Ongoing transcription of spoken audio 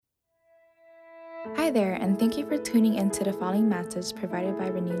Hi there, and thank you for tuning into the following message provided by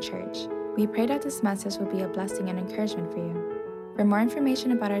Renew Church. We pray that this message will be a blessing and encouragement for you. For more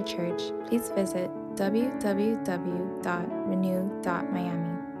information about our church, please visit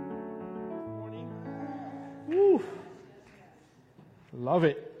www.renew.miami. Woo. Love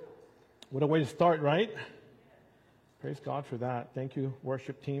it. What a way to start, right? Praise God for that. Thank you,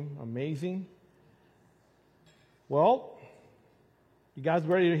 worship team. Amazing. Well, you guys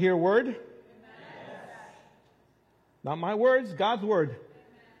ready to hear a word? Yes. Not my words, God's word.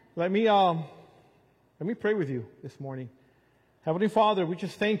 Let me pray with you this morning. Heavenly Father, we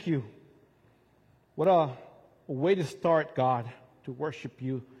just thank you. What a way to start, God, to worship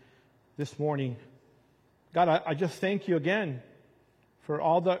you this morning. God, I just thank you again for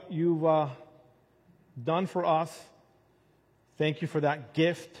all that you've done for us. Thank you for that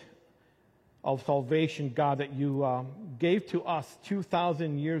gift of salvation, God, that you gave to us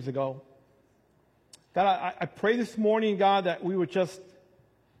 2,000 years ago. God, I pray this morning, God, that we would just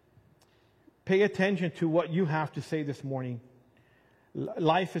pay attention to what you have to say this morning.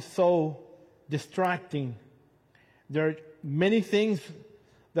 Life is so distracting. There are many things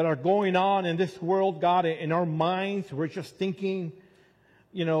that are going on in this world, God, in our minds. We're just thinking,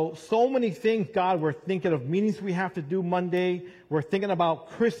 so many things, God. We're thinking of meetings we have to do Monday. We're thinking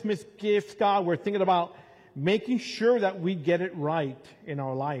about Christmas gifts, God. We're thinking about making sure that we get it right in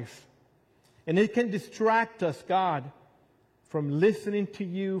our life. And it can distract us, God, from listening to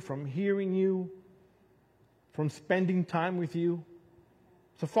you, from hearing you, from spending time with you.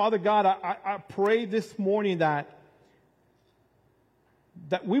 So, Father God, I pray this morning that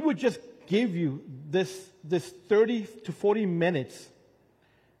we would just give you this 30 to 40 minutes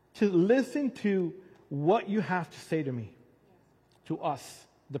to listen to what you have to say to me, to us,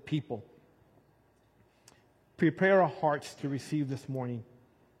 the people. Prepare our hearts to receive this morning.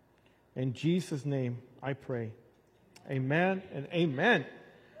 In Jesus' name, I pray. Amen and amen.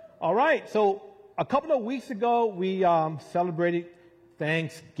 All right, so a couple of weeks ago, we celebrated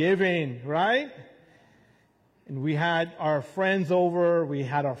Thanksgiving, right? And we had our friends over, we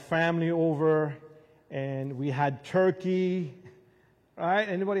had our family over, and we had turkey. Right?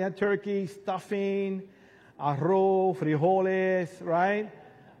 Anybody had turkey, stuffing, arroz, frijoles, right?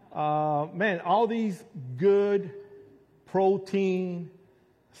 Man, all these good protein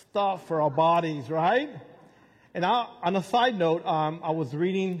stuff for our bodies, right? And on a side note, I was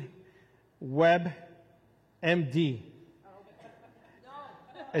reading WebMD.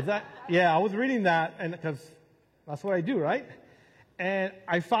 Is that? Yeah, I was reading that, and because that's what I do, right? And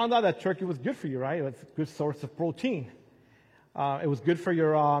I found out that turkey was good for you, right? It's a good source of protein. It was good for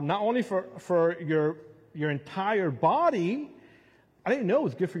your, not only for your entire body. I didn't know it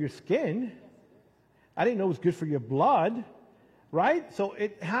was good for your skin. I didn't know it was good for your blood, right? So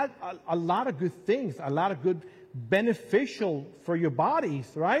it had a lot of good things, a lot of good beneficial for your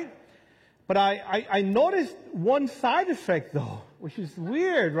bodies, right? But I noticed one side effect though, which is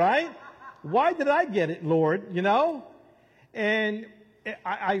weird, right? Why did I get it, Lord? And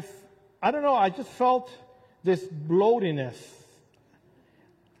I don't know. I just felt this bloatiness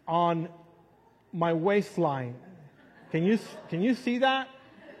on my waistline. Can you see that?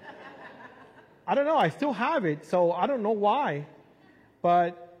 I don't know. I still have it, so I don't know why.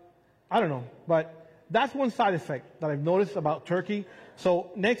 But I don't know. But that's one side effect that I've noticed about turkey.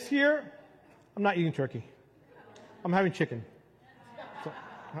 So next year, I'm not eating turkey. I'm having chicken. So,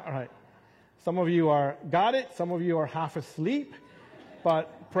 all right. Some of you got it. Some of you are half asleep.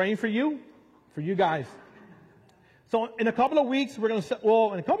 But praying for you guys. So in a couple of weeks, in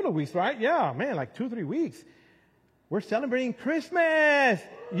a couple of weeks, right? Yeah, man, like 2-3 weeks. We're celebrating Christmas.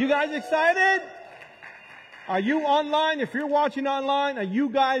 You guys excited? Are you online? If you're watching online, are you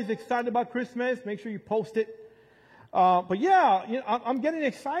guys excited about Christmas? Make sure you post it. But yeah, I'm getting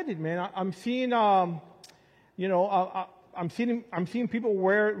excited, man. I'm seeing, I'm seeing people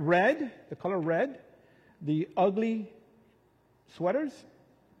wear red, the color red, the ugly sweaters,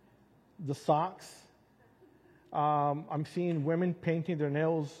 the socks. I'm seeing women painting their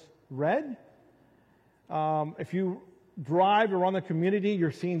nails red. If you drive around the community,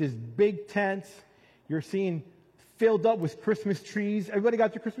 you're seeing these big tents. You're seeing filled up with Christmas trees. Everybody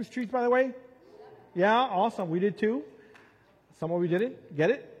got your Christmas trees, by the way? Yeah, awesome. We did too. Some of you didn't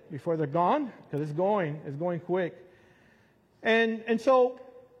get it before they're gone because it's going quick. And so,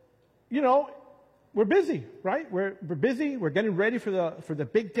 we're busy, right? We're busy. We're getting ready for the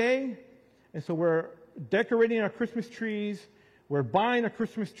big day. And so we're decorating our Christmas trees. We're buying our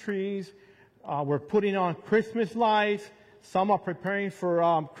Christmas trees. We're putting on Christmas lights. Some are preparing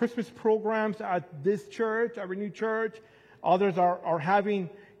for Christmas programs at this church, at Renew Church. Others are having,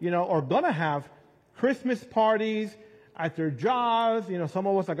 or going to have Christmas parties at their jobs. You know, some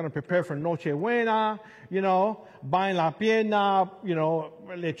of us are going to prepare for Noche Buena, you know, buying la pierna, you know,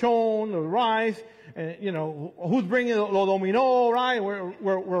 lechon, the rice, and, you know, who's bringing lo domino, right?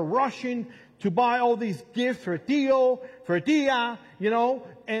 We're rushing to buy all these gifts for Tio, for Tia, you know,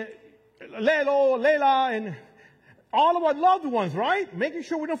 and Lelo, Lela, and all of our loved ones, right? Making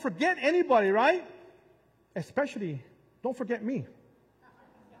sure we don't forget anybody, right? Especially, don't forget me,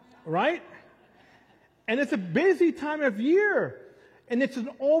 right? And it's a busy time of year, and it's an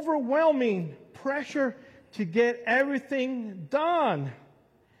overwhelming pressure to get everything done.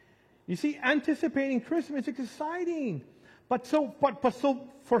 You see, anticipating Christmas is exciting, but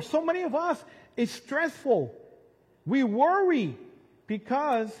for so many of us, it's stressful. We worry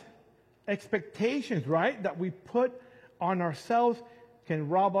because expectations, right, that we put on ourselves can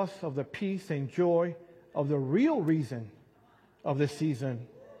rob us of the peace and joy of the real reason of the season.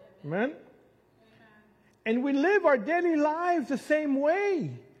 Amen? And we live our daily lives the same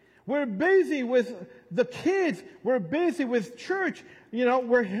way. We're busy with the kids. We're busy with church. You know,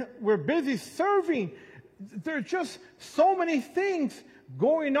 we're busy serving. There are just so many things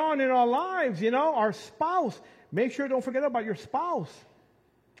going on in our lives. You know, our spouse. Make sure don't forget about your spouse.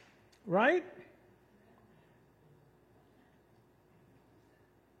 Right?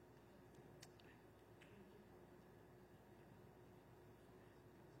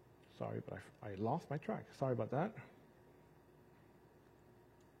 Sorry, but I lost my track. Sorry about that.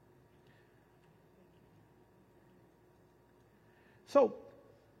 So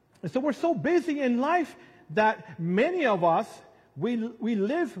we're so busy in life that many of us, we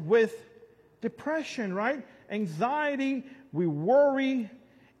live with depression, right? Anxiety, we worry,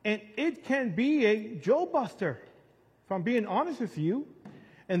 and it can be a jaw buster, if I'm being honest with you.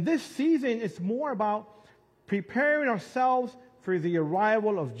 And this season is more about preparing ourselves for the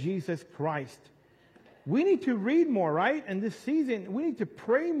arrival of Jesus Christ. We need to read more, right? And this season, we need to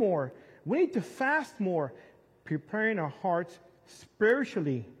pray more. We need to fast more, preparing our hearts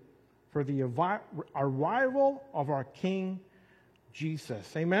spiritually for the arrival of our King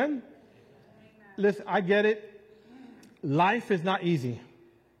Jesus. Amen? Amen? Listen, I get it. Life is not easy.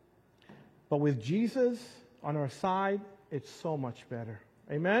 But with Jesus on our side, it's so much better.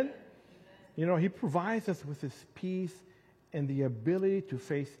 Amen? Amen? You know, He provides us with His peace and the ability to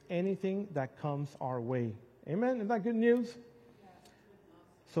face anything that comes our way. Amen? Isn't that good news?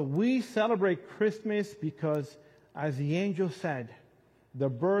 So we celebrate Christmas because, as the angel said, the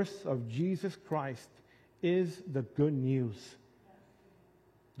birth of Jesus Christ is the good news.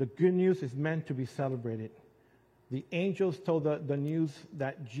 The good news is meant to be celebrated. The angels told the news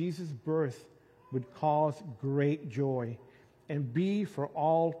that Jesus' birth would cause great joy and be for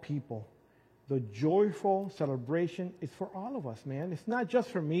all people. The joyful celebration is for all of us, man. It's not just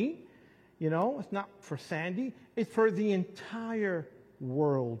for me, you know. It's not for Sandy. It's for the entire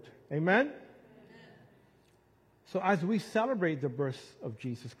world. Amen? Amen? So as we celebrate the birth of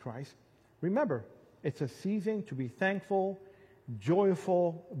Jesus Christ, remember, it's a season to be thankful,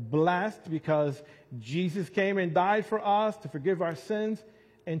 joyful, blessed, because Jesus came and died for us to forgive our sins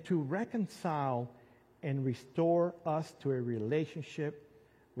and to reconcile and restore us to a relationship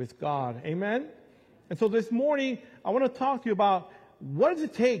with God. Amen? And so this morning, I want to talk to you about what does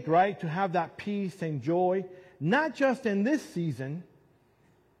it take, right, to have that peace and joy, not just in this season,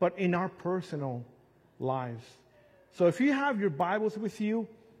 but in our personal lives. So if you have your Bibles with you,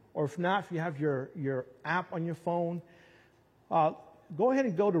 or if not, if you have your app on your phone, go ahead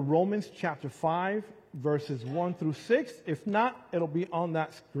and go to Romans chapter 5, verses 1 through 6. If not, it'll be on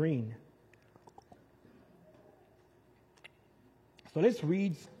that screen. So let's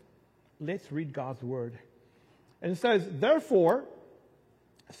read God's word. And it says, therefore,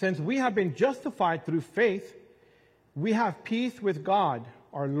 since we have been justified through faith, we have peace with God,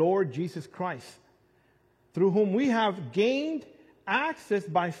 our Lord Jesus Christ, through whom we have gained access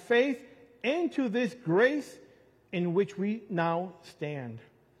by faith into this grace in which we now stand.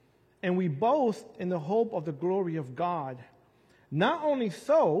 And we boast in the hope of the glory of God. Not only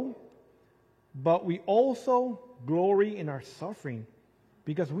so, but we also glory in our suffering,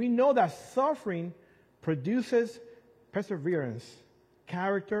 because we know that suffering produces perseverance,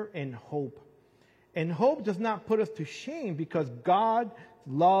 character, and hope. And hope does not put us to shame, because God's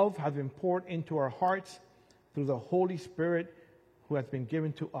love has been poured into our hearts through the Holy Spirit who has been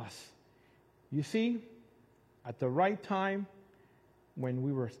given to us. You see, at the right time, when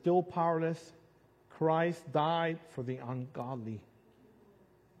we were still powerless, Christ died for the ungodly.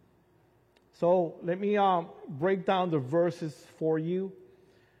 So let me break down the verses for you.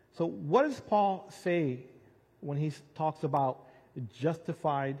 So what does Paul say when he talks about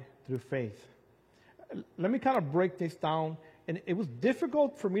justified through faith? let me kind of break this down. And it was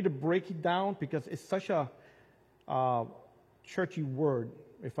difficult for me to break it down because it's such a churchy word,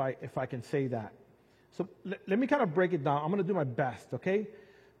 if I can say that. So let me kind of break it down. I'm going to do my best, okay?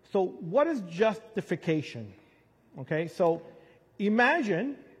 So what is justification? Okay, so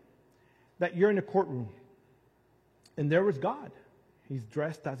imagine that you're in a courtroom and there is God. He's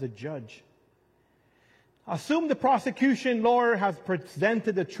dressed as a judge. Assume the prosecution lawyer has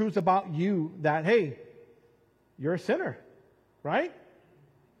presented the truth about you that, hey, you're a sinner, right?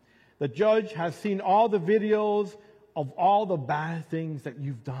 The judge has seen all the videos of all the bad things that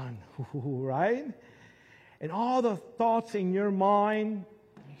you've done, right? And all the thoughts in your mind,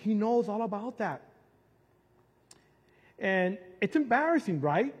 he knows all about that. And it's embarrassing,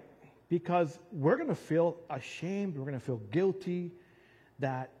 right? Because we're going to feel ashamed, we're going to feel guilty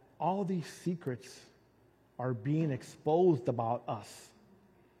that all these secrets are being exposed about us.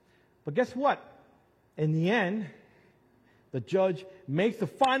 But guess what? In the end, the judge makes the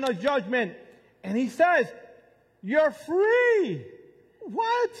final judgment, and he says, you're free.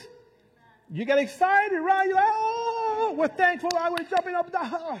 What? You get excited, right? You're like, oh, we're thankful. I was jumping up.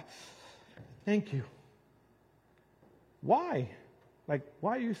 Thank you. Why? Like,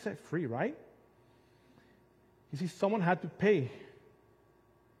 why are you set free, right? You see, someone had to pay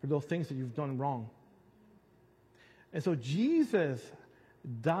for those things that you've done wrong. And so Jesus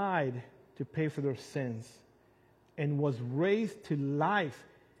died to pay for their sins and was raised to life.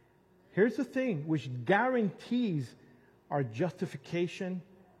 Here's the thing, which guarantees our justification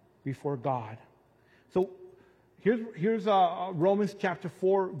before God. So here's Romans chapter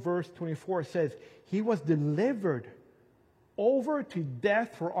 4, verse 24. It says, he was delivered over to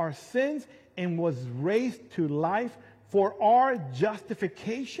death for our sins and was raised to life for our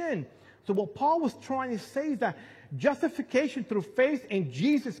justification. So what Paul was trying to say is that justification through faith in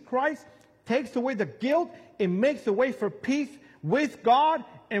Jesus Christ takes away the guilt. It makes the way for peace with God,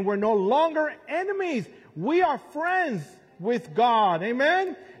 and we're no longer enemies. We are friends with God.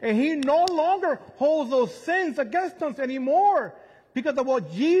 Amen? And he no longer holds those sins against us anymore because of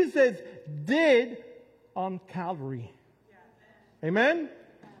what Jesus did on Calvary. Amen?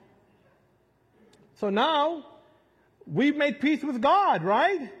 So now, we've made peace with God,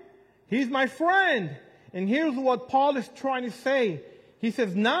 right? He's my friend. And here's what Paul is trying to say. He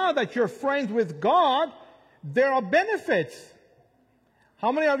says, now that you're friends with God, there are benefits.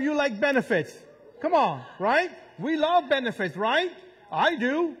 How many of you like benefits? Come on, right? We love benefits, right? I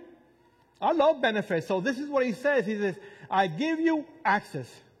do. I love benefits. So this is what he says. He says, I give you access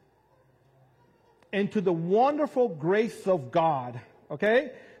into the wonderful grace of God.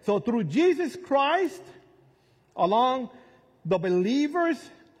 Okay? So through Jesus Christ, along the believers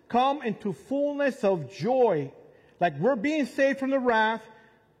come into fullness of joy. Like we're being saved from the wrath,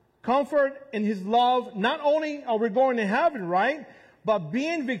 comfort in his love. Not only are we going to heaven, right? But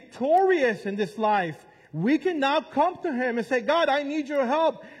being victorious in this life. We can now come to him and say, God, I need your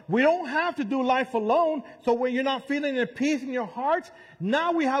help. We don't have to do life alone. So when you're not feeling the peace in your heart,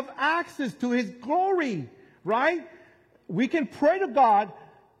 now we have access to his glory, right? We can pray to God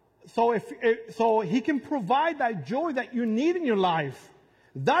so he can provide that joy that you need in your life.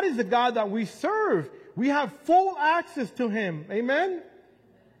 That is the God that we serve. We have full access to him. Amen?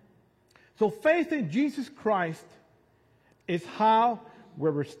 So faith in Jesus Christ is how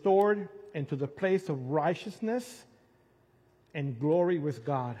we're restored into the place of righteousness and glory with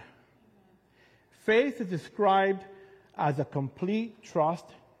God. Faith is described as a complete trust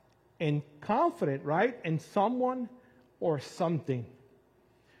and confidence, right, in someone or something.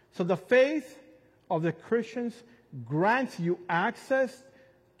 So the faith of the Christians grants you access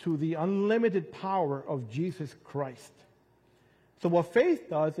to the unlimited power of Jesus Christ. So what faith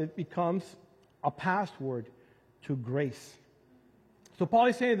does, it becomes a password to grace. So Paul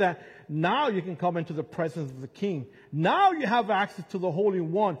is saying that now you can come into the presence of the King. Now you have access to the Holy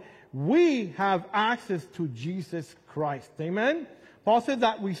One. We have access to Jesus Christ. Amen? Paul says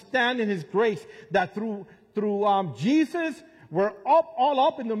that we stand in his grace, that through Jesus, we're all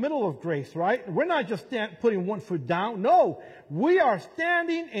up in the middle of grace, right? We're not just putting one foot down. No, we are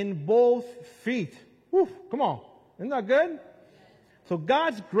standing in both feet. Whew, come on. Isn't that good? So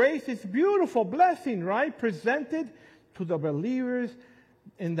God's grace is beautiful blessing, right? Presented to the believers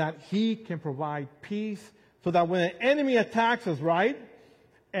in that he can provide peace so that when an enemy attacks us, right?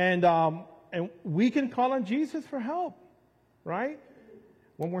 And we can call on Jesus for help, right?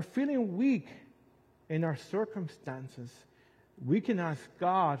 When we're feeling weak in our circumstances, we can ask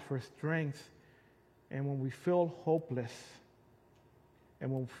God for strength. And when we feel hopeless,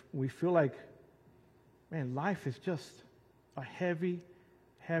 and when we feel like, man, life is just a heavy,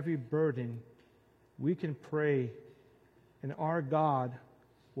 heavy burden, we can pray and our God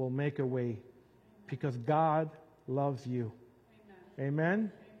will make a way because God loves you. Amen?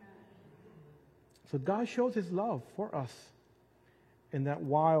 Amen? So God shows His love for us in that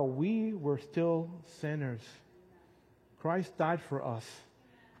while we were still sinners, Christ died for us.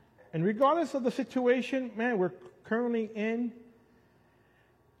 And regardless of the situation, man, we're currently in,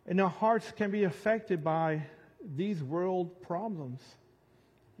 and our hearts can be affected by these world problems,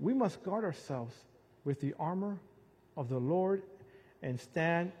 we must guard ourselves with the armor of the Lord and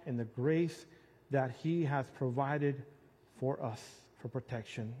stand in the grace that He has provided for us for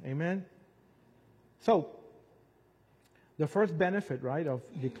protection. Amen? So, the first benefit, right, of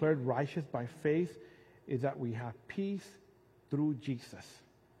declared righteous by faith is that we have peace through Jesus.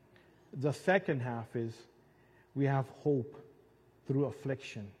 The second half is we have hope through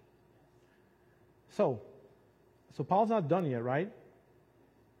affliction. So Paul's not done yet, right?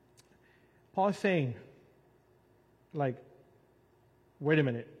 Paul's saying, like, wait a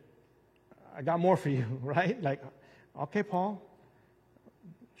minute, I got more for you, right? Like, okay, Paul,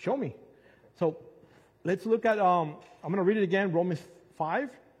 show me. So let's look at, I'm going to read it again, Romans 5,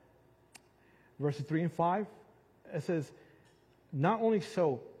 verses 3 and 5. It says, not only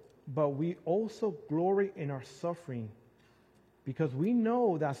so, but we also glory in our suffering, because we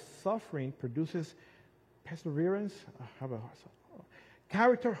know that suffering produces perseverance,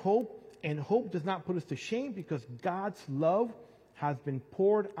 character, hope, and hope does not put us to shame, because God's love has been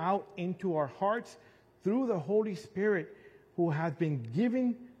poured out into our hearts through the Holy Spirit who has been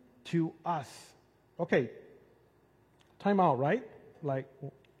given to us. Okay, time out, right? Like,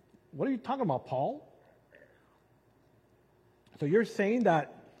 what are you talking about, Paul? So you're saying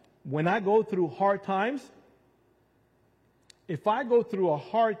that when I go through hard times, if I go through a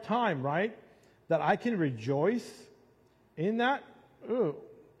hard time, right, that I can rejoice in that? Ooh,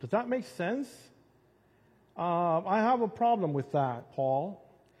 does that make sense? I have a problem with that, Paul.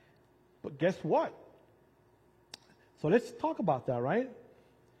 But guess what? So let's talk about that, right?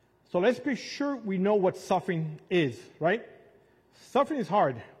 So let's be sure we know what suffering is, right? Suffering is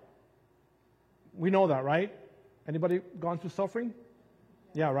hard. We know that, right? Anybody gone through suffering?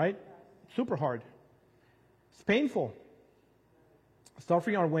 Yeah, right? Super hard. It's painful.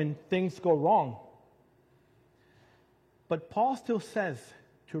 Suffering are when things go wrong. But Paul still says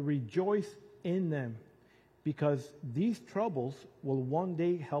to rejoice in them, because these troubles will one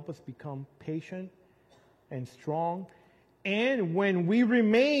day help us become patient and strong. And when we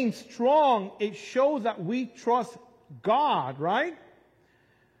remain strong, it shows that we trust God, right?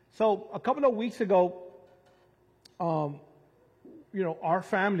 So a couple of weeks ago, our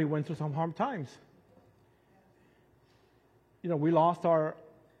family went through some hard times. We lost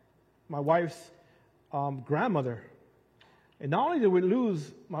my wife's grandmother. And not only did we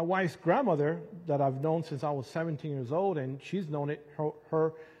lose my wife's grandmother that I've known since I was 17 years old, and she's known it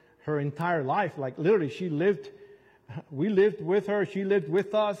her entire life. Like literally, we lived with her, she lived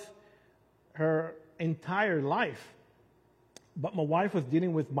with us her entire life. But my wife was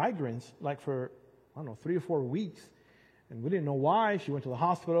dealing with migraines like for, 3 or 4 weeks. And we didn't know why. She went to the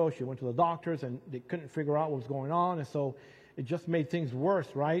hospital, she went to the doctors, and they couldn't figure out what was going on. And so it just made things worse,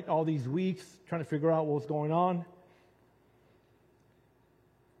 right? All these weeks trying to figure out what was going on.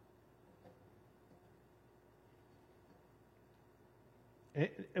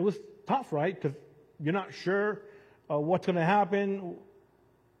 It was tough, right? Because you're not sure what's going to happen.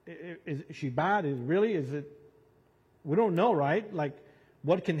 Is she bad? Is it? We don't know, right? Like,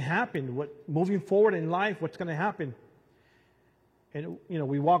 what can happen? Moving forward in life, what's going to happen? And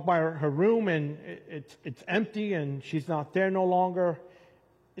we walk by her room and it's empty and she's not there no longer.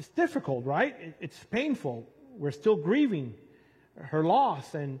 It's difficult, right? It's painful. We're still grieving her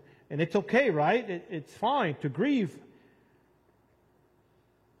loss, and it's okay, right? It's fine to grieve.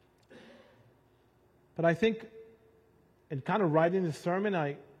 But I think, in kind of writing the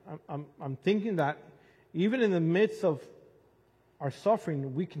sermon, I'm thinking that even in the midst of our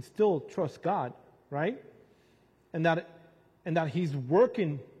suffering, we can still trust God, right? And that He's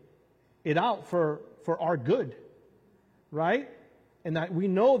working it out for our good, right? And that we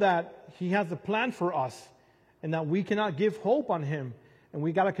know that He has a plan for us, and that we cannot give hope on Him. And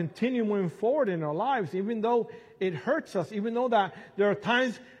we got to continue moving forward in our lives, even though it hurts us, even though that there are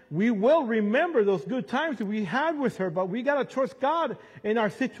times we will remember those good times that we had with her, but we got to trust God in our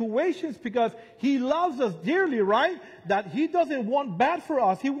situations because He loves us dearly, right? That He doesn't want bad for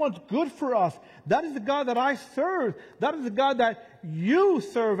us. He wants good for us. That is the God that I serve. That is the God that you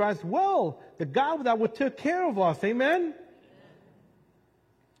serve as well. The God that would take care of us. Amen?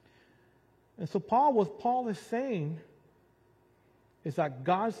 And so Paul is saying is that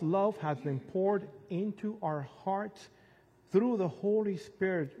God's love has been poured into our hearts through the Holy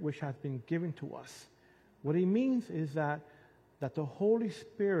Spirit which has been given to us. What he means is that the Holy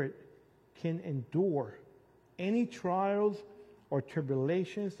Spirit can endure any trials or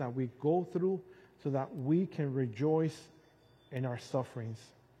tribulations that we go through so that we can rejoice in our sufferings.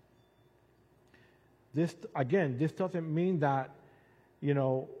 This doesn't mean that,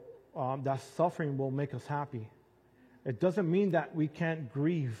 that suffering will make us happy. It doesn't mean that we can't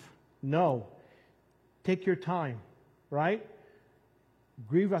grieve. No. Take your time, right?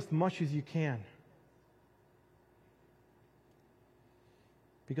 Grieve as much as you can.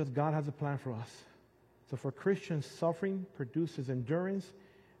 Because God has a plan for us. So for Christians, suffering produces endurance,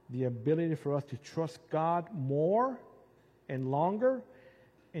 the ability for us to trust God more and longer.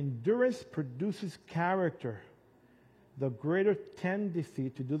 Endurance produces character, the greater tendency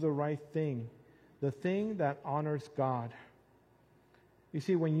to do the right thing, the thing that honors God. You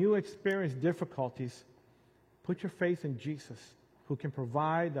see, when you experience difficulties, put your faith in Jesus, who can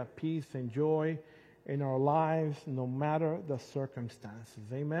provide that peace and joy in our lives no matter the circumstances.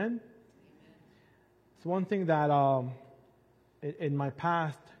 Amen? It's one thing that in my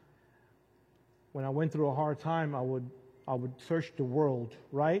past, when I went through a hard time, I would search the world,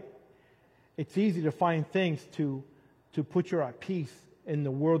 right? It's easy to find things to put you at peace in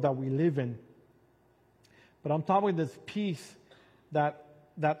the world that we live in. But I'm talking this peace that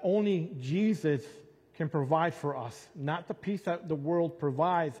only Jesus can provide for us. Not the peace that the world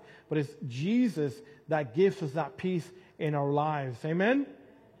provides, but it's Jesus that gives us that peace in our lives. Amen?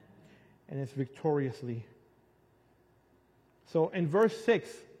 And it's victoriously. So in verse 6,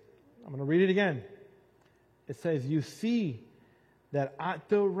 I'm going to read it again. It says, "You see that at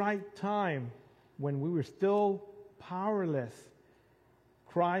the right time, when we were still powerless,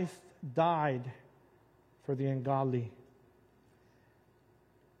 Christ died for the ungodly."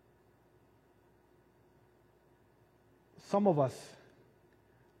 Some of us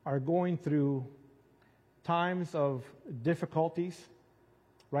are going through times of difficulties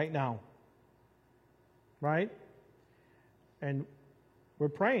right now, right? And we're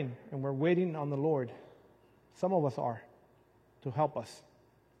praying and we're waiting on the Lord. Some of us are, to help us.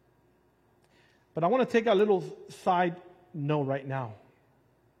 But I want to take a little side note right now.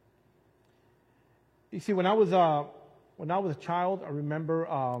 You see, when I was a child, I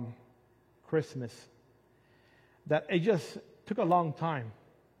remember Christmas. That it just took a long time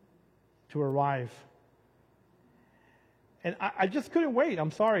to arrive. And I just couldn't wait.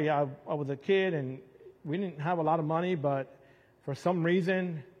 I'm sorry. I was a kid and we didn't have a lot of money, but for some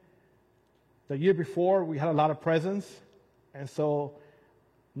reason, the year before, we had a lot of presents. And so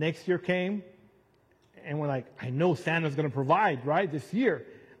next year came, and we're like, I know Santa's going to provide, right? This year,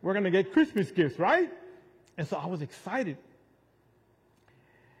 we're going to get Christmas gifts, right? And so I was excited.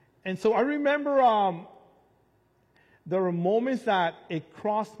 And so I remember there were moments that it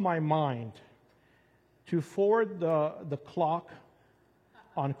crossed my mind to forward the clock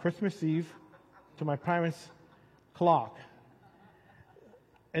on Christmas Eve to my parents' clock.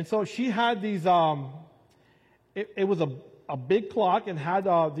 And so she had these, it was a big clock and had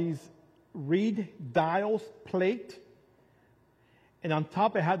these reed dials plate. And on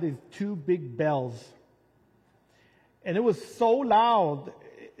top it had these two big bells. And it was so loud,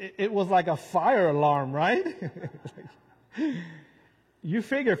 it was like a fire alarm, right? You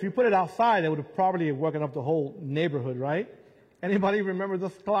figure if you put it outside, it would have probably woken up the whole neighborhood, right? Anybody remember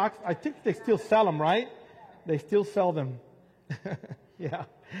those clocks? I think they still sell them, right? They still sell them. Yeah.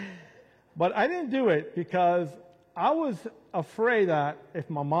 But I didn't do it because I was afraid that if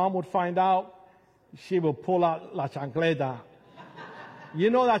my mom would find out, she would pull out la chancleta.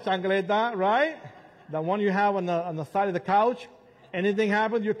 You know that chancleta, right? The one you have on the side of the couch. Anything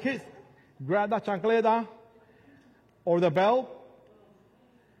happens, your kids grab that chancleta or the belt.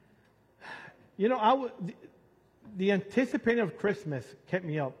 You know, the anticipation of Christmas kept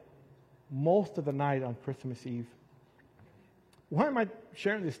me up most of the night on Christmas Eve. Why am I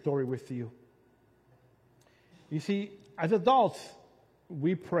sharing this story with you? You see, as adults,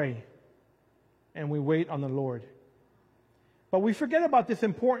 we pray and we wait on the Lord. But we forget about this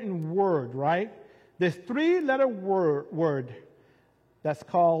important word, right? This three-letter word that's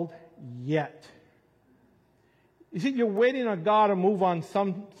called yet. You see, you're waiting on God to move on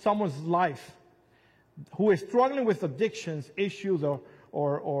someone's life who is struggling with addictions, issues,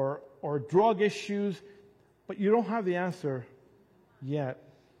 or drug issues, but you don't have the answer yet.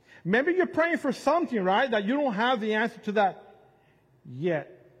 Maybe you're praying for something, right, that you don't have the answer to that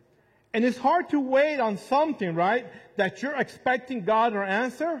yet. And it's hard to wait on something, right, that you're expecting God to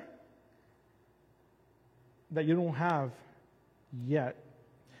answer that you don't have yet.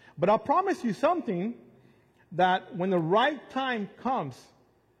 But I'll promise you something, that when the right time comes,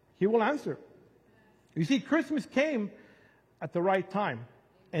 he will answer. You see, Christmas came at the right time,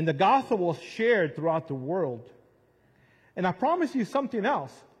 and the gospel was shared throughout the world. And I promise you something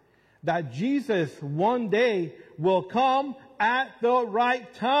else, that Jesus one day will come at the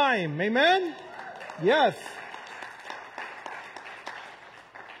right time. Amen? Yes.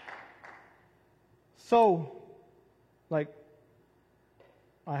 So, like,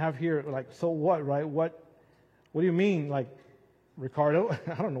 I have here, like, so what, right? What do you mean, like, Ricardo?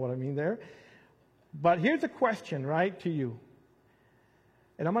 I don't know what I mean there. But here's a question, right, to you.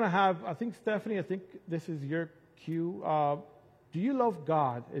 And I'm going to have, I think, Stephanie, I think this is your cue. Do you love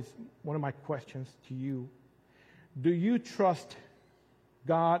God? Is one of my questions to you. Do you trust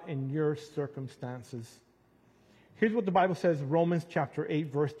God in your circumstances? Here's what the Bible says, Romans chapter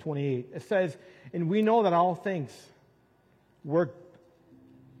 8, verse 28. It says, and we know that all things work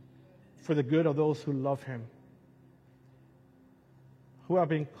for the good of those who love him, who have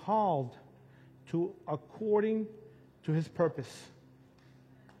been called to according to his purpose.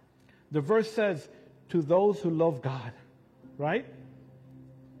 The verse says, to those who love God, right?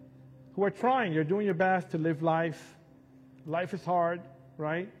 Who are trying, you're doing your best to live life. Life is hard,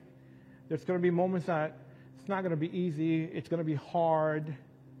 right? There's going to be moments that it's not going to be easy. It's going to be hard.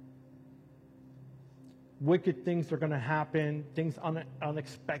 Wicked things are going to happen. Things,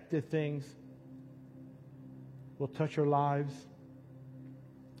 unexpected things will touch your lives.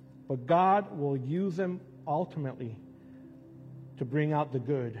 But God will use them ultimately to bring out the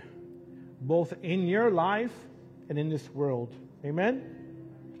good, both in your life and in this world. Amen?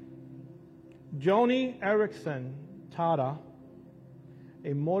 Joni Eareckson Tada, a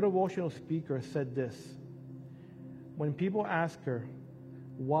motivational speaker, said this. When people ask her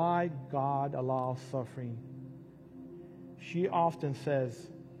why God allows suffering, she often says,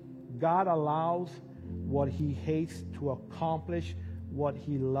 God allows what he hates to accomplish what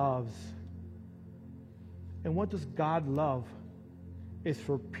he loves. And what does God love? It's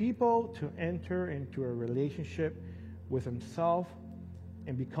for people to enter into a relationship with himself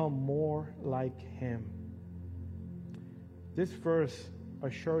and become more like him. This verse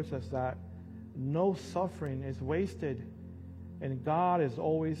assures us that no suffering is wasted, and God is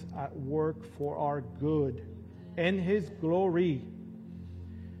always at work for our good and his glory.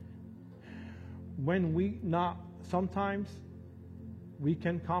 When sometimes we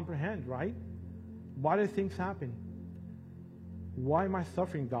can comprehend, right? Why do things happen? Why am I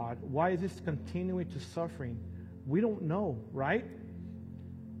suffering, God? Why is this continuing to suffering? We don't know, right?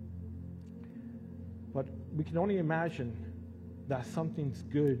 But we can only imagine that something's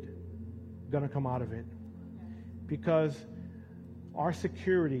good going to come out of it. Because our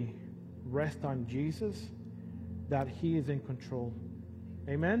security rests on Jesus, that he is in control.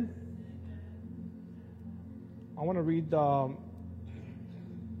 Amen? I want to read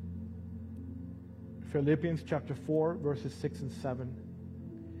Philippians chapter 4, verses 6 and 7.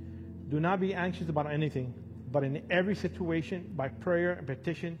 Do not be anxious about anything, but in every situation, by prayer and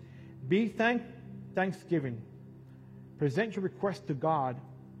petition, be thanksgiving. Present your request to God,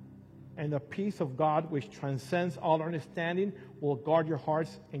 and the peace of God, which transcends all understanding, will guard your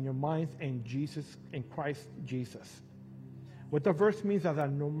hearts and your minds in Christ Jesus. What the verse means is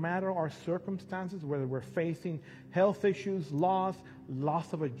that no matter our circumstances, whether we're facing health issues, loss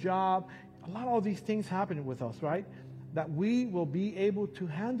of a job, a lot of these things happen with us, right? That we will be able to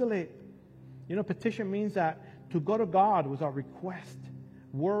handle it. You know, petition means that to go to God with our request,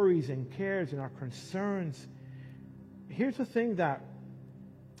 worries and cares and our concerns. Here's the thing, that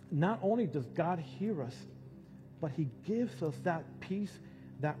not only does God hear us, but he gives us that peace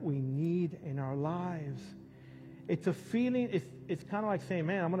that we need in our lives. It's a feeling, it's kind of like saying,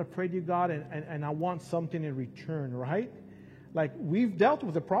 man, I'm going to pray to you, God, and I want something in return, right? Like, we've dealt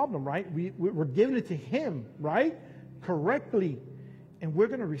with the problem, right? We're giving it to him, right? Correctly. And we're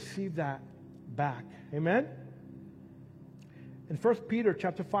going to receive that back. Amen? In 1 Peter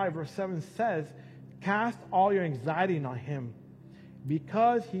chapter 5, verse 7 says, cast all your anxiety on him,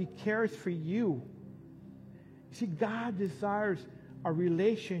 because he cares for you. You see, God desires a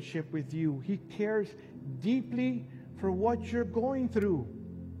relationship with you. He cares deeply for what you're going through.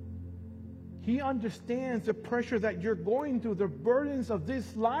 He understands the pressure that you're going through, the burdens of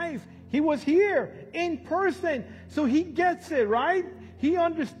this life. He was here in person, so he gets it, right? He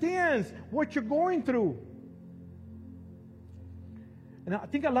understands what you're going through. And I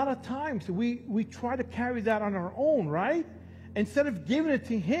think a lot of times we try to carry that on our own, right? Instead of giving it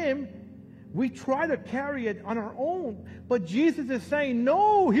to him, we try to carry it on our own. But Jesus is saying,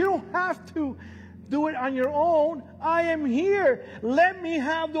 no, you don't have to do it on your own. I am here. Let me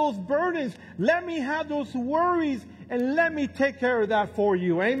have those burdens. Let me have those worries. And let me take care of that for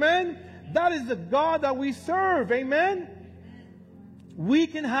you. Amen? That is the God that we serve. Amen? We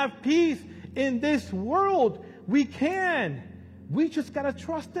can have peace in this world. We can. We just got to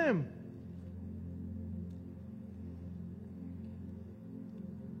trust Him.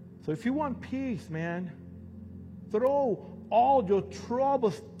 So if you want peace, man, throw all your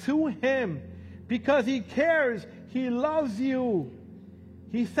troubles to Him because He cares. He loves you.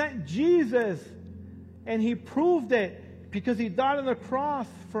 He sent Jesus and He proved it because He died on the cross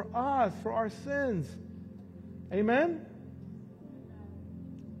for us, for our sins. Amen?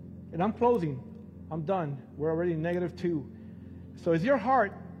 And I'm closing. I'm done. We're already -2. So is your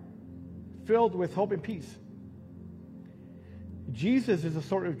heart filled with hope and peace? Jesus is a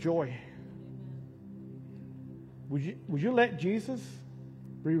sort of joy. Would you let Jesus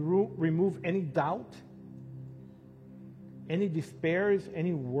remove any doubt, any despairs,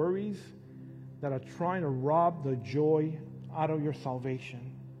 any worries that are trying to rob the joy out of your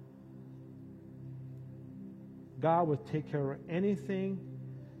salvation? God will take care of anything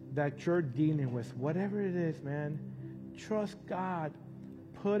that you're dealing with. Whatever it is, man, trust God.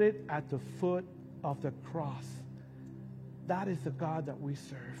 Put it at the foot of the cross. That is the God that we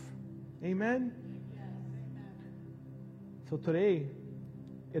serve. Amen? So today,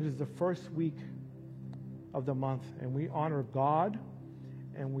 it is the first week of the month, and we honor God,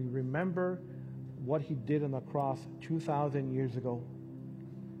 and we remember what He did on the cross 2,000 years ago.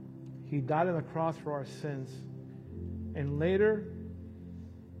 He died on the cross for our sins, and later,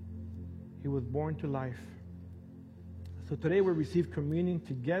 He was born to life. So today we receive communion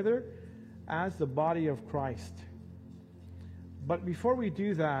together as the body of Christ. But before we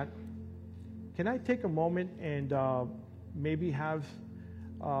do that, can I take a moment and maybe have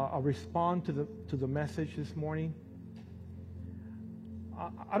a respond to the message this morning?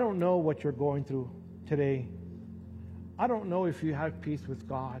 I don't know what you're going through today. I don't know if you have peace with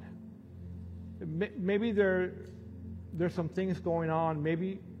God. Maybe there's some things going on.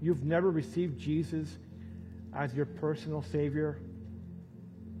 Maybe you've never received Jesus as your personal Savior.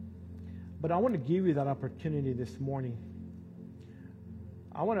 But I want to give you that opportunity this morning.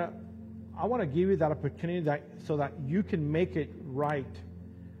 I want to give you that opportunity so that you can make it right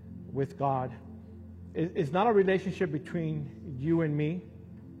with God. It's not a relationship between you and me.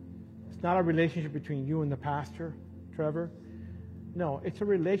 It's not a relationship between you and the pastor, Trevor. No, it's a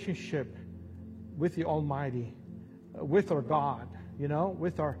relationship with the Almighty, with our God,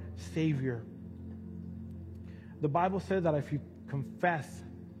 with our Savior. The Bible says that if you confess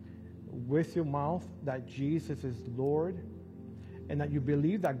with your mouth that Jesus is Lord, and that you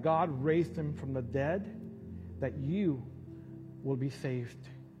believe that God raised Him from the dead, that you will be saved.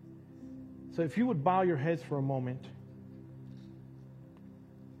 So if you would bow your heads for a moment.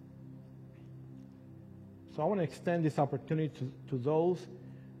 So I want to extend this opportunity to those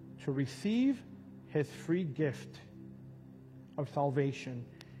to receive His free gift of salvation.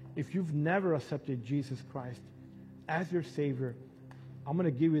 If you've never accepted Jesus Christ as your Savior, I'm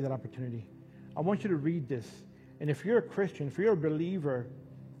going to give you that opportunity. I want you to read this. And if you're a Christian, if you're a believer,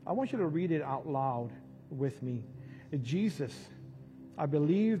 I want you to read it out loud with me. Jesus, I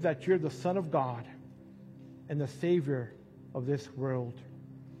believe that you're the Son of God and the Savior of this world.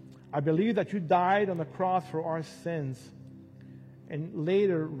 I believe that you died on the cross for our sins and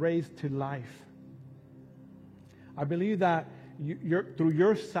later raised to life. I believe that through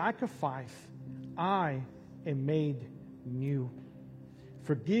your sacrifice, I am made new.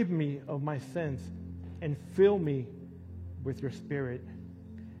 Forgive me of my sins and fill me with your Spirit.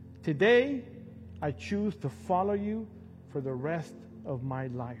 Today, I choose to follow you for the rest of my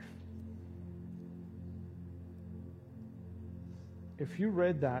life. If you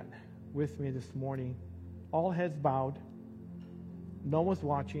read that with me this morning, all heads bowed, no one's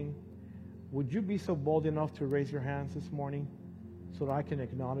watching, would you be so bold enough to raise your hands this morning so that I can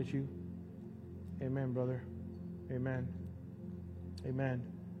acknowledge you? Amen, brother. Amen. Amen.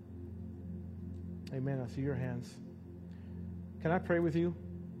 Amen. I see your hands. Can I pray with you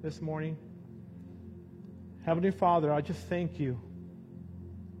this morning? Heavenly Father, I just thank you.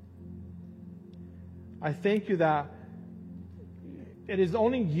 I thank you that it is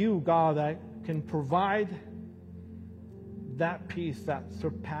only you, God, that can provide that peace that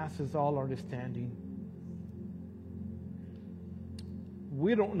surpasses all understanding.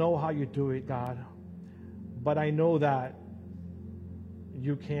 We don't know how you do it, God, but I know that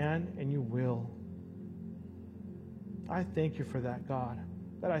you can and you will. I thank you for that, God.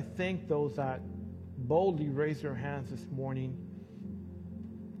 But I thank those that boldly raise their hands this morning.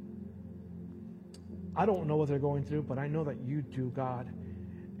 I don't know what they're going through, but I know that you do, God.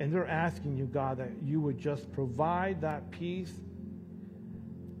 And they're asking you, God, that you would just provide that peace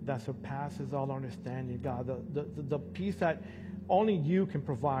that surpasses all understanding, God. The peace that only you can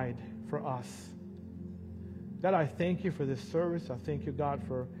provide for us. God, I thank you for this service. I thank you, God,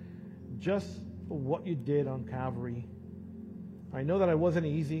 for just what you did on Calvary. I know that it wasn't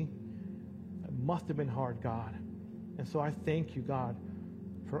easy. It must have been hard, God. And so I thank you, God,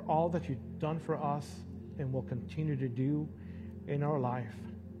 for all that you've done for us and will continue to do in our life.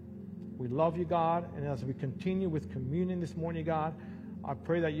 We love you, God, and as we continue with communion this morning, God, I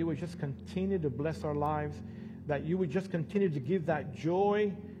pray that you would just continue to bless our lives, that you would just continue to give that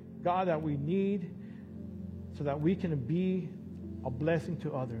joy, God, that we need so that we can be a blessing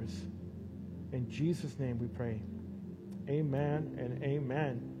to others. In Jesus' name we pray. Amen and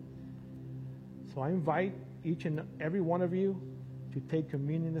amen. So I invite each and every one of you to take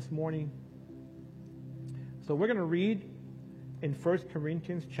communion this morning. So we're going to read in 1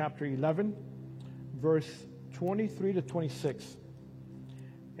 Corinthians chapter 11, verse 23 to 26.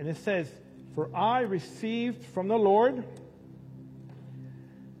 And it says, "For I received from the Lord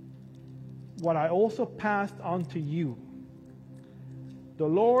what I also passed on to you. The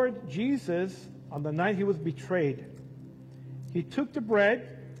Lord Jesus, on the night he was betrayed, he took the bread,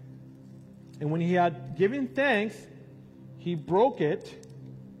 and when he had given thanks, he broke it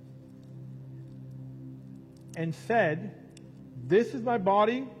and said, 'This is my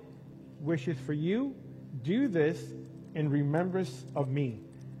body, which is for you. Do this in remembrance of me.'"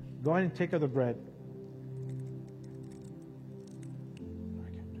 Go ahead and take of the bread. I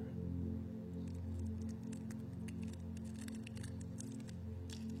can't do it.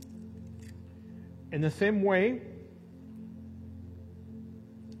 In the same way,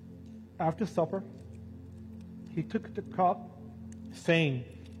 after supper, he took the cup, saying,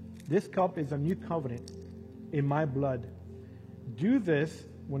 "This cup is a new covenant in my blood. Do this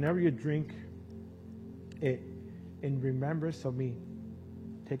whenever you drink it in remembrance of me."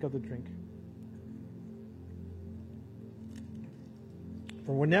 Take up the drink.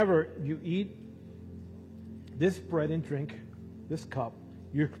 For whenever you eat this bread and drink this cup,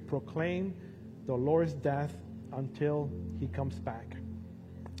 you proclaim the Lord's death until he comes back.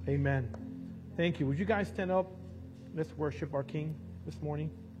 Amen. Thank you. Would you guys stand up? Let's worship our King this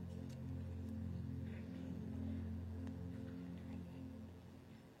morning.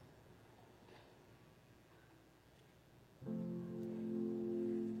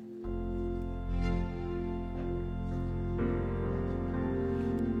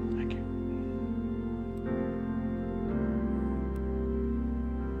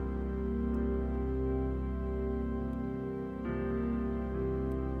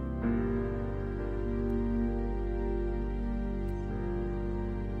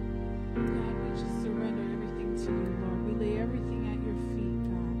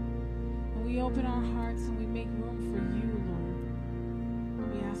 Open our hearts and we make room for you,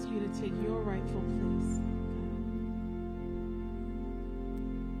 Lord. We ask you to take your rightful place.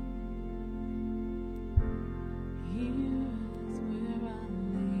 Here is where I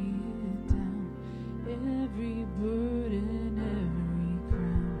lay it down, every burden, every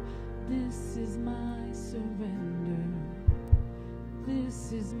crown. This is my surrender.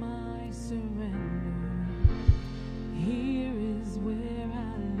 This is my surrender. Here is where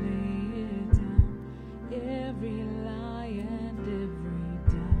I lay it down, every lie and every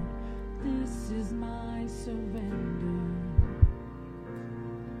doubt. This is my surrender.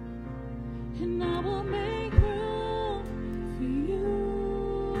 And I will make room for you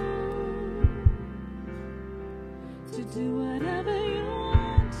to do whatever you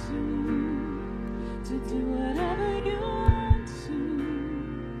want to do whatever you want to.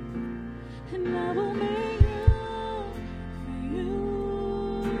 And I will make room for you,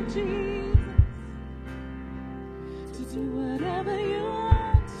 Jesus, to do whatever you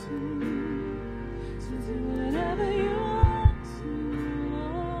want to do whatever you want to,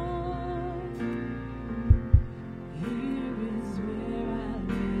 Lord. Here is where I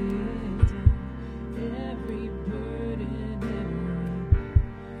lay it down, every burden,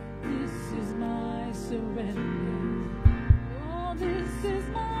 this is my surrender. Oh, this is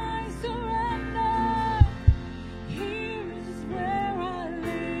my surrender. Here is where I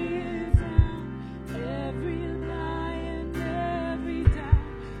lay it down, every lie and every doubt.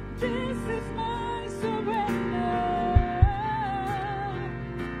 This is my surrender.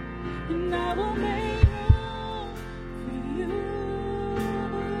 And I will make room for you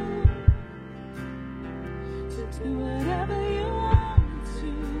to do whatever you want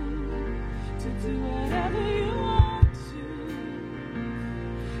to do whatever you want to.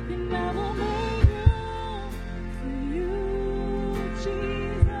 And I will make room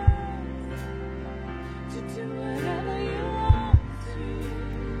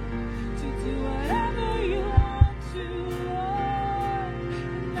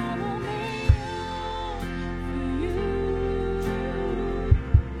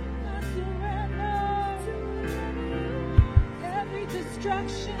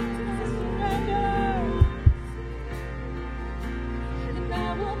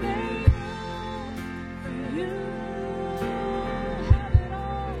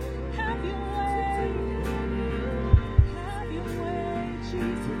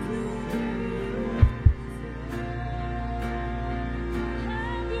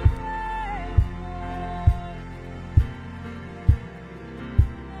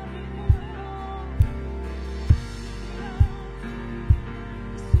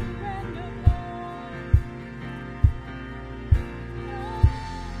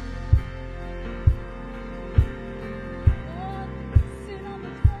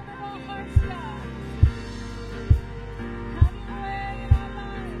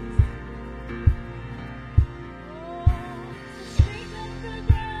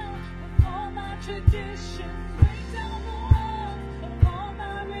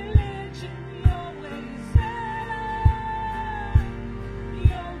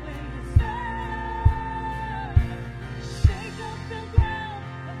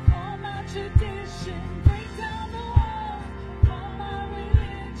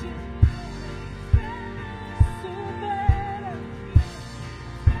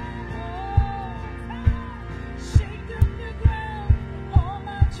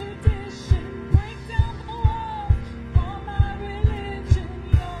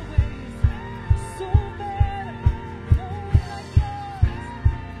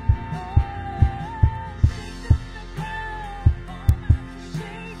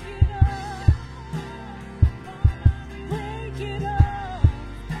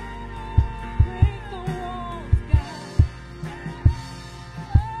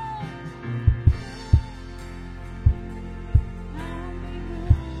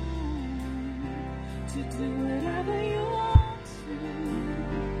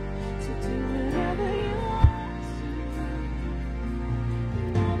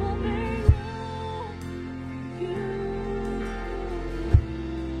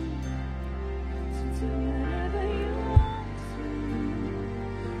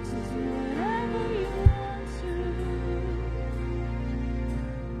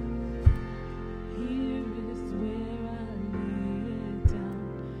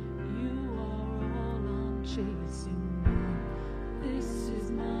chasing now. This is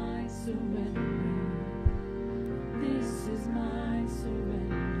my surrender. This is my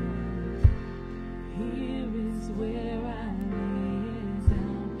surrender. Here is where I lay it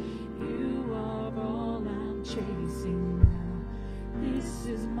down. You are all I'm chasing now. This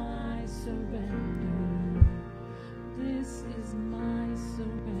is my surrender. This is my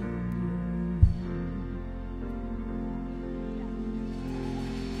surrender.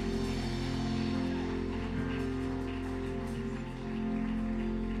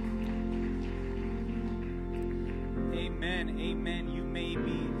 Amen. Amen. You may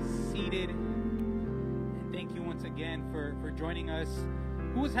be seated. And thank you once again for joining us.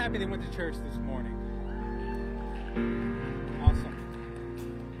 Who was happy they went to church this morning? Awesome.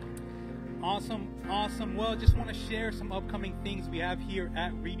 Awesome. Well, just want to share some upcoming things we have here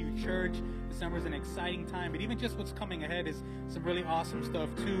at Renew Church. December is an exciting time, but even just what's coming ahead is some really awesome stuff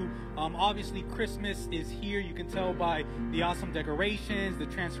too. Obviously, Christmas is here. You can tell by the awesome decorations, the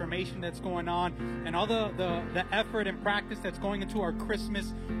transformation that's going on, and all the effort and practice that's going into our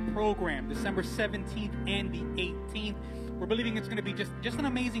Christmas program, December 17th and the 18th. We're believing it's going to be just an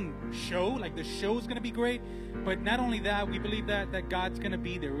amazing show. Like, the show is going to be great. But not only that, we believe that God's going to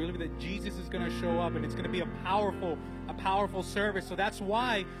be there. We believe that Jesus is going to show up, and it's going to be a powerful service. So that's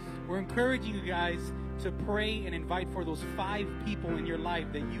why we're encouraging you guys to pray and invite for those 5 people in your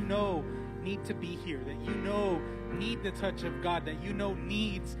life that you know need to be here, that you know need the touch of God, that you know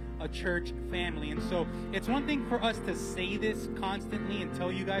needs a church family. And so it's one thing for us to say this constantly and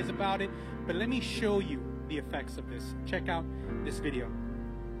tell you guys about it, but let me show you the effects of this. Check out this video.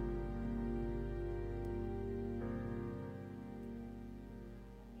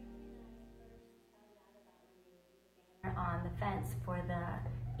 On the fence for the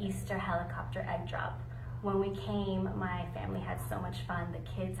Easter helicopter egg drop. When we came, my family had so much fun.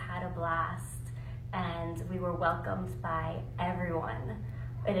 The kids had a blast, and we were welcomed by everyone.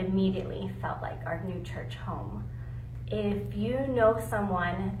 It immediately felt like our new church home. If you know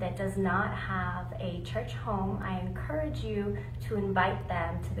someone that does not have a church home, I encourage you to invite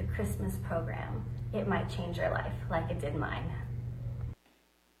them to the Christmas program. It might change your life like it did mine.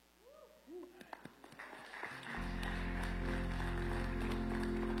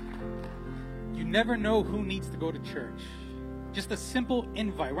 You never know who needs to go to church. Just a simple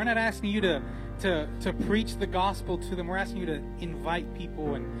invite. We're not asking you to preach the gospel to them. We're asking you to invite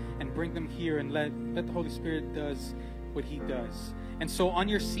people and bring them here and let the Holy Spirit does what he does. And so on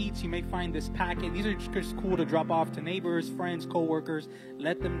your seats, you may find this packet. These are just cool to drop off to neighbors, friends, co-workers.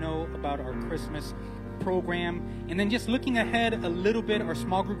 Let them know about our Christmas program. And then just looking ahead a little bit, our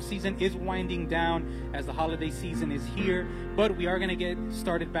small group season is winding down as the holiday season is here, but we are going to get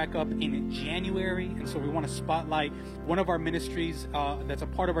started back up in January. And so we want to spotlight one of our ministries that's a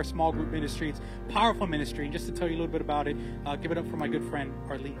part of our small group ministry. It's a powerful ministry. And just to tell you a little bit about it, give it up for my good friend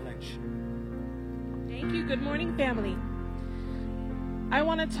Arlene Lynch. Thank you. Good morning, family. I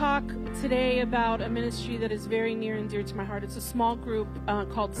want to talk today about a ministry that is very near and dear to my heart. It's a small group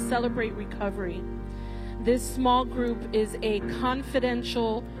called Celebrate Recovery. This small group is a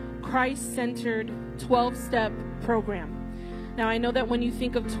confidential, Christ-centered 12-step program. Now, I know that when you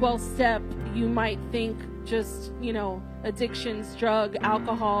think of 12-step, you might think just, addictions, drug,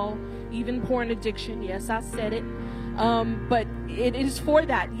 alcohol, even porn addiction. Yes, I said it. But it is for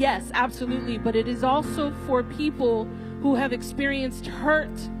that. Yes, absolutely. But it is also for people who have experienced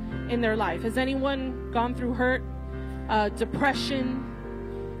hurt in their life. Has anyone gone through hurt? Depression,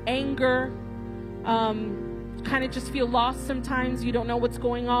 anger, kind of just feel lost sometimes. You don't know what's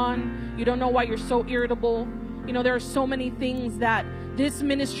going on. You don't know why you're so irritable. There are so many things that this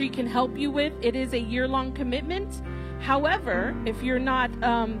ministry can help you with. It is a year-long commitment. However, if you're not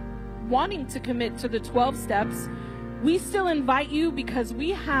wanting to commit to the 12 steps, we still invite you because we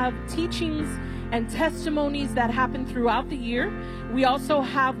have teachings and testimonies that happen throughout the year. We also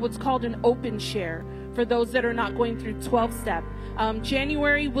have what's called an open share for those that are not going through 12-step.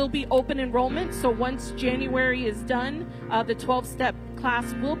 January will be open enrollment, so once January is done, the 12-step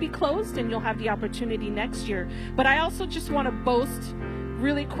class will be closed and you'll have the opportunity next year. But I also just want to boast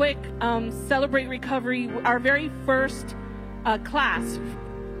really quick, Celebrate Recovery, our very first class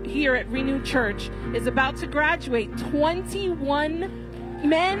here at Renew Church is about to graduate. 21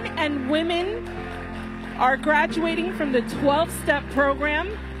 men and women are graduating from the 12-step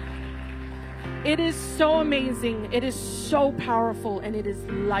program. It is so amazing. It is so powerful, and it is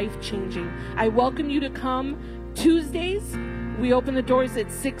life-changing. I welcome you to come Tuesdays. We open the doors at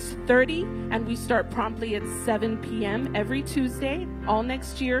 6:30, and we start promptly at 7 p.m. every Tuesday, all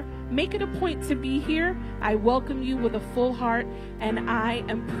next year. Make it a point to be here. I welcome you with a full heart, and I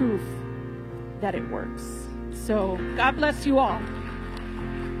am proof that it works. So God bless you all.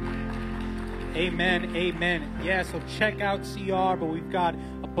 Amen, amen. Yeah, so check out CR, but we've got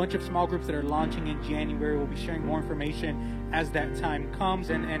a bunch of small groups that are launching in January. We'll be sharing more information as that time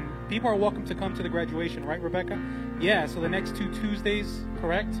comes, and people are welcome to come to the graduation, right, Rebecca? Yeah, so the next 2 Tuesdays,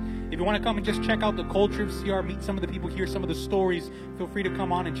 correct? If you want to come and just check out the culture of CR, meet some of the people, hear some of the stories, feel free to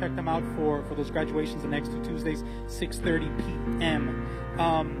come on and check them out for those graduations the next 2 Tuesdays, 6:30 p.m.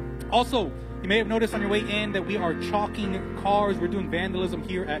 Also, you may have noticed on your way in that we are chalking cars. We're doing vandalism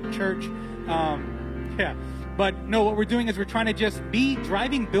here at church. But no, what we're doing is we're trying to just be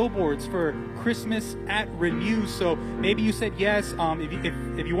driving billboards for Christmas at Renew. So maybe you said yes.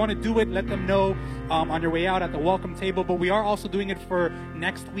 If you want to do it, let them know on your way out at the welcome table. But we are also doing it for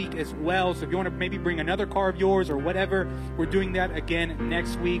next week as well. So if you want to maybe bring another car of yours or whatever, we're doing that again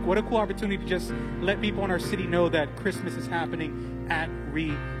next week. What a cool opportunity to just let people in our city know that Christmas is happening at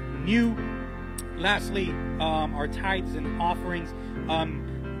Renew. Lastly, our tithes and offerings.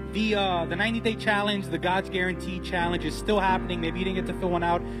 The 90-day challenge, the God's Guarantee challenge is still happening. Maybe you didn't get to fill one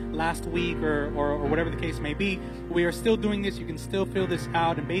out last week or whatever the case may be. We are still doing this. You can still fill this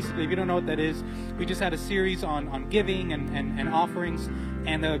out. And basically, if you don't know what that is, we just had a series on giving and offerings.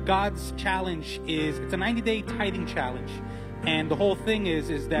 And the God's challenge it's a 90-day tithing challenge. And the whole thing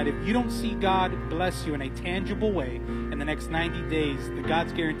is that if you don't see God bless you in a tangible way in the next 90 days, the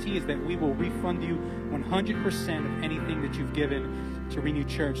God's guarantee is that we will refund you 100% of anything that you've given to Renew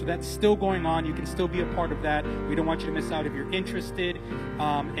Church. So that's still going on. You can still be a part of that. We don't want you to miss out if you're interested.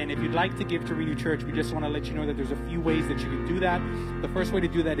 And if you'd like to give to Renew Church, we just want to let you know that there's a few ways that you can do that. The first way to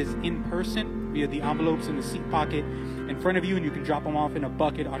do that is in person via the envelopes in the seat pocket in front of you, and you can drop them off in a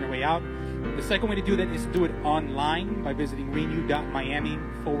bucket on your way out. The second way to do that is to do it online by visiting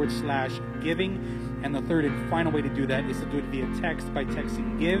renew.miami/giving. And the third and final way to do that is to do it via text by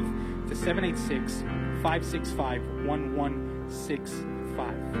texting GIVE to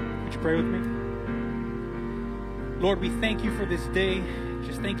 786-565-1165. Would you pray with me? Lord, we thank you for this day.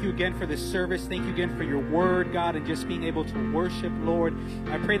 Just thank you again for this service. Thank you again for your word, God, and just being able to worship, Lord.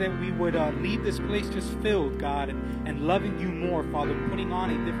 I pray that we would leave this place just filled, God, and loving you more, Father, putting on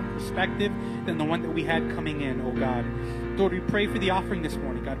a different perspective than the one that we had coming in, oh God. Lord, we pray for the offering this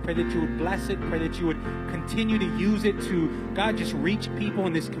morning, God. Pray that you would bless it. Pray that you would continue to use it to, God, just reach people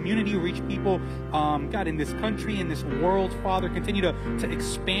in this community, reach people, God, in this country, in this world, Father. Continue to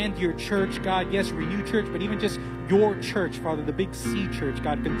expand your church, God. Yes, Renew Church, but even just your church, Father, the Big C Church,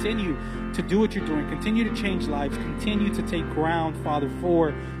 God. Continue to do what you're doing. Continue to change lives. Continue to take ground, Father,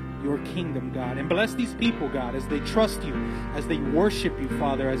 for your kingdom, God. And bless these people, God, as they trust you, as they worship you,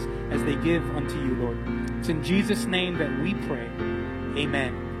 Father, as they give unto you, Lord. It's in Jesus' name that we pray.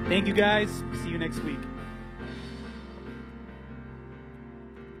 Amen. Thank you, guys. See you next week.